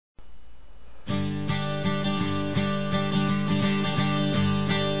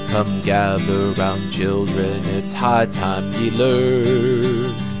Come gather round, children, it's high time ye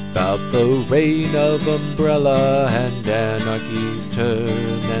learn about the reign of umbrella and anarchy's turn,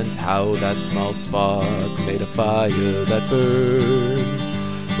 and how that small spark made a fire that burned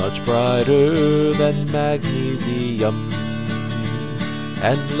much brighter than magnesium.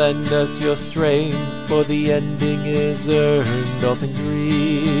 And lend us your strength, for the ending is earned. All things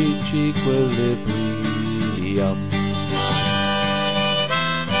reach equilibrium.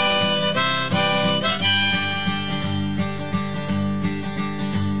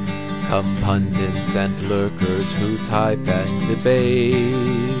 Come pundits and lurkers who type and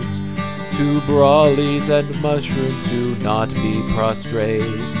debate, to brawlies and mushrooms, do not be prostrate.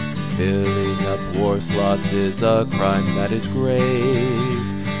 Filling up war slots is a crime that is great.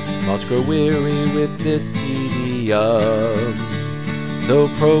 Much grow weary with this tedium, so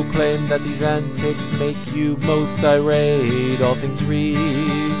proclaim that these antics make you most irate. All things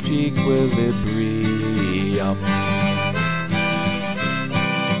reach equilibrium.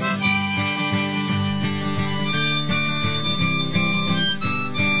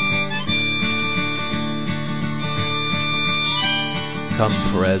 Come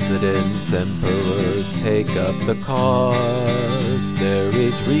presidents, emperors, take up the cause. There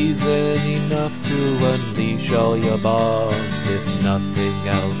is reason enough to unleash all your bombs. If nothing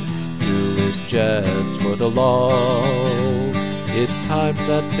else, do it just for the laws. It's time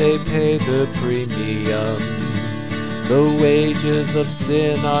that they pay the premium. The wages of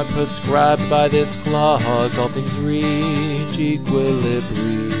sin are prescribed by this clause. All things reach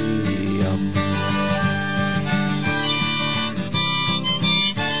equilibrium.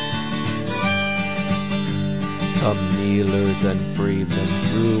 Come kneelers and freemen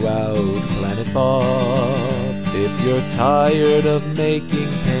throughout planet Bob, if you're tired of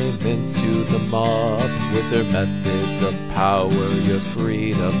making payments to the mob, with their methods of power your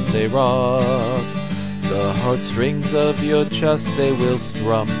freedom they rob. The heartstrings of your chest they will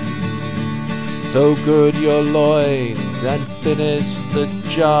strum, so gird your loins and finish the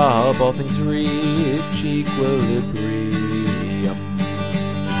job. All things reach equilibrium.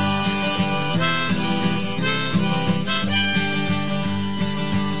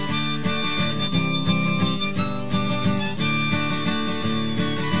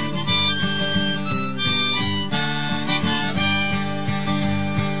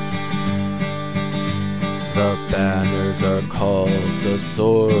 The banners are called, the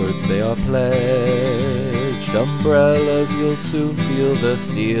swords they are pledged. Umbrellas will soon feel the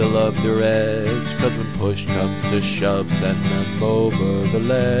steel of your edge, 'cause when push comes to shove, send them over the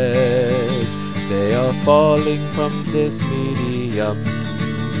ledge. They are falling from this medium.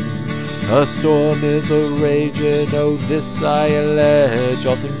 A storm is a-raging, oh this I allege.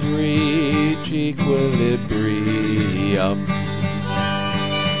 All things reach equilibrium.